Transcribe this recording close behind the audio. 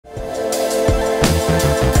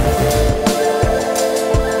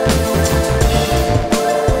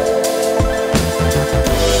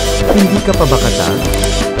hindi ka pa ba katag?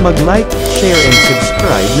 Mag-like, share and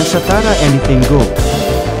subscribe na sa Tara Anything Goes.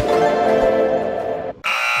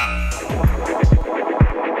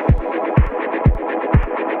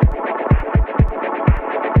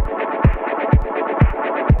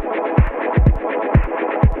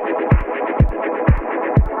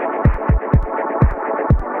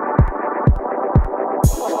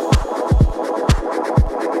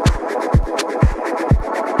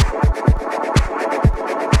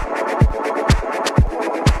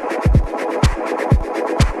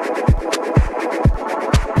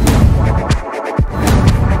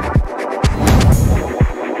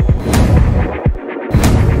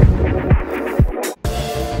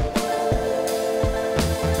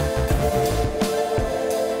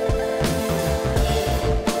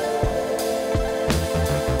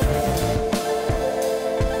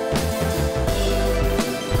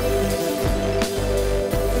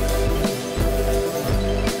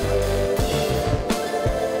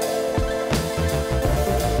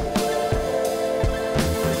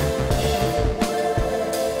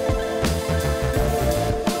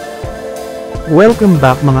 Welcome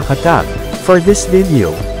back mga katag. For this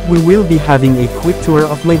video, we will be having a quick tour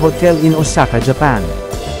of my hotel in Osaka, Japan.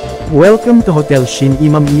 Welcome to Hotel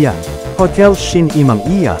Shin-Imamiya. Hotel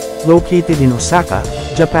Shin-Imamiya, located in Osaka,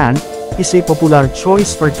 Japan, is a popular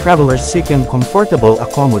choice for travelers seeking comfortable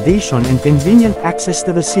accommodation and convenient access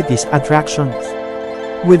to the city's attractions.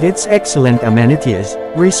 With its excellent amenities,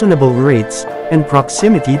 reasonable rates, and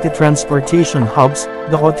proximity to transportation hubs,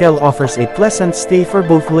 the hotel offers a pleasant stay for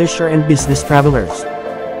both leisure and business travelers.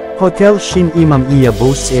 Hotel Shin-Imamiya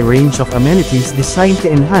boasts a range of amenities designed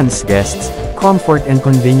to enhance guests' comfort and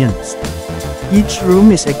convenience. Each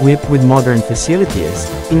room is equipped with modern facilities,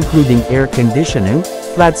 including air conditioning,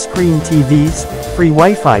 flat-screen TVs, free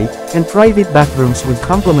Wi-Fi, and private bathrooms with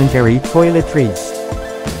complimentary toiletries.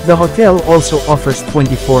 The hotel also offers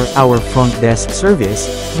 24-hour front desk service,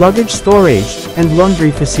 luggage storage, and laundry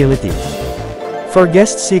facilities. For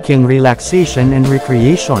guests seeking relaxation and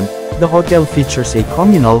recreation, the hotel features a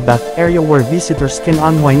communal bath area where visitors can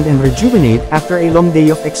unwind and rejuvenate after a long day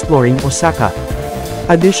of exploring Osaka.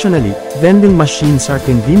 Additionally, vending machines are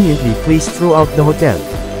conveniently placed throughout the hotel,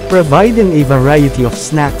 providing a variety of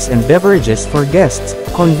snacks and beverages for guests'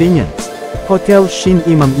 convenience. Hotel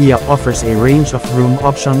Shin-Imamiya offers a range of room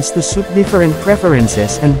options to suit different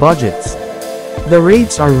preferences and budgets. The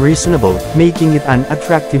rates are reasonable, making it an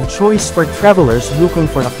attractive choice for travelers looking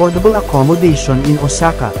for affordable accommodation in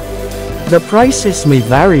Osaka. The prices may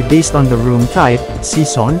vary based on the room type,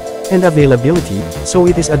 season, and availability, so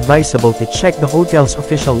it is advisable to check the hotel's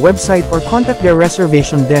official website or contact their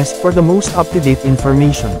reservation desk for the most up-to-date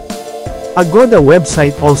information. Agoda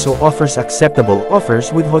website also offers acceptable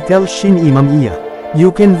offers with Hotel Shin-Imamiya. You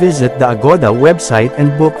can visit the Agoda website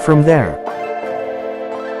and book from there.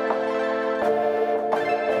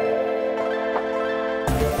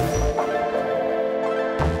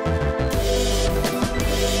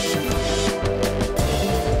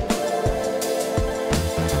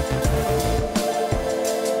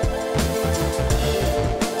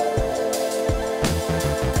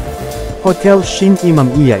 Hotel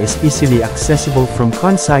Shin-Imamiya is easily accessible from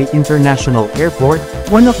Kansai International Airport,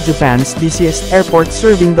 one of Japan's busiest airports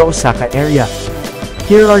serving the Osaka area.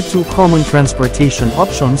 Here are two common transportation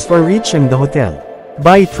options for reaching the hotel.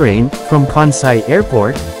 By train, from Kansai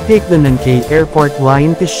Airport, take the Nankei Airport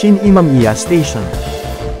line to Shin-Imamiya Station.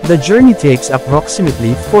 The journey takes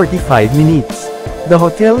approximately 45 minutes. The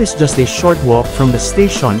hotel is just a short walk from the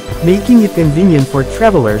station, making it convenient for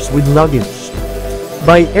travelers with luggage.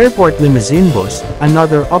 By airport limousine bus,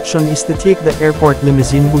 another option is to take the airport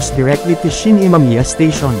limousine bus directly to Shin-Imamiya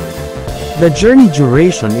Station. The journey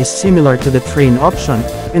duration is similar to the train option,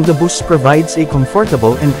 and the bus provides a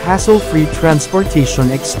comfortable and hassle-free transportation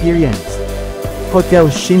experience. Hotel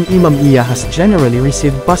Shin-Imamiya has generally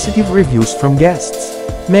received positive reviews from guests.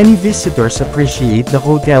 Many visitors appreciate the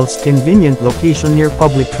hotel's convenient location near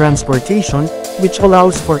public transportation, which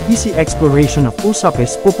allows for easy exploration of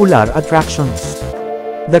Osaka's popular attractions.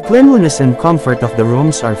 The cleanliness and comfort of the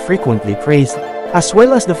rooms are frequently praised, as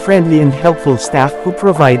well as the friendly and helpful staff who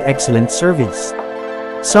provide excellent service.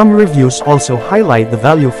 Some reviews also highlight the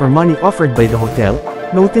value for money offered by the hotel,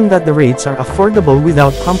 noting that the rates are affordable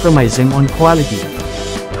without compromising on quality.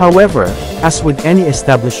 However, as with any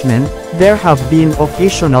establishment, there have been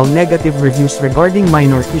occasional negative reviews regarding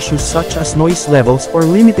minor issues such as noise levels or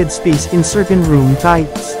limited space in certain room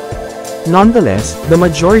types. Nonetheless, the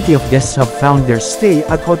majority of guests have found their stay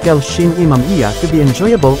at Hotel Shin-Imamiya to be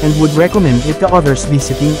enjoyable and would recommend it to others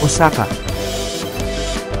visiting Osaka.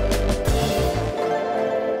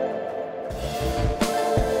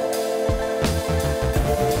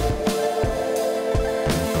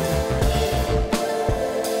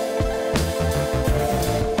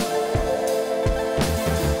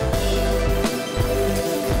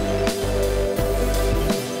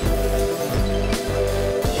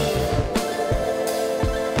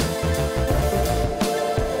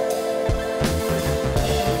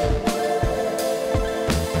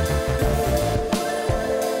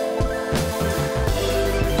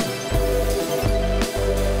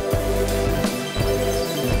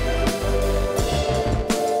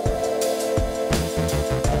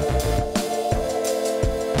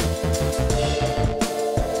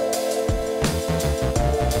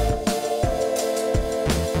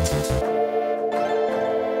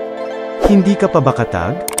 Di ka pa ba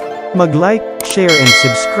katag? Mag-like, share and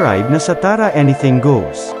subscribe na sa Tara Anything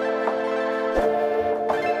Goes.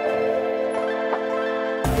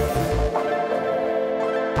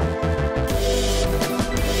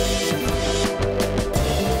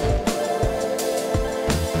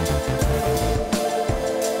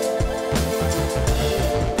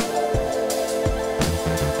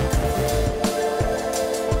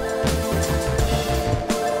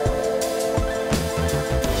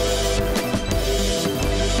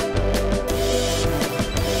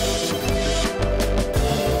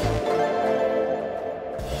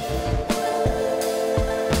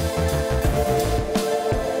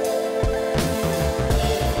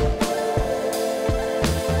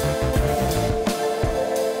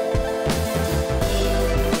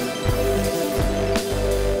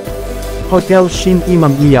 Hotel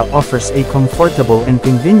Shin-Imamiya offers a comfortable and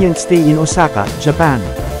convenient stay in Osaka, Japan.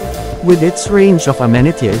 With its range of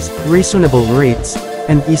amenities, reasonable rates,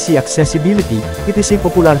 and easy accessibility, it is a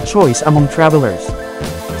popular choice among travelers.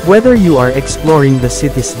 Whether you are exploring the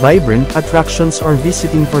city's vibrant attractions or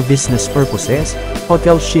visiting for business purposes,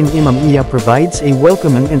 Hotel Shin-Imamiya provides a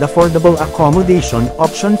welcoming and affordable accommodation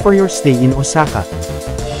option for your stay in Osaka.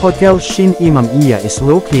 Hotel Shin-Imamiya is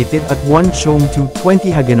located at 1 Chome 220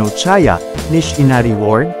 Hagenochaya, Nishi-Inari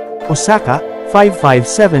Ward, Osaka,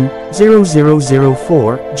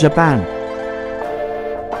 557-0004, Japan.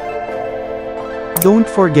 Don't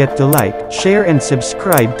forget to like, share and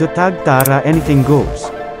subscribe to Tara Anything Goes.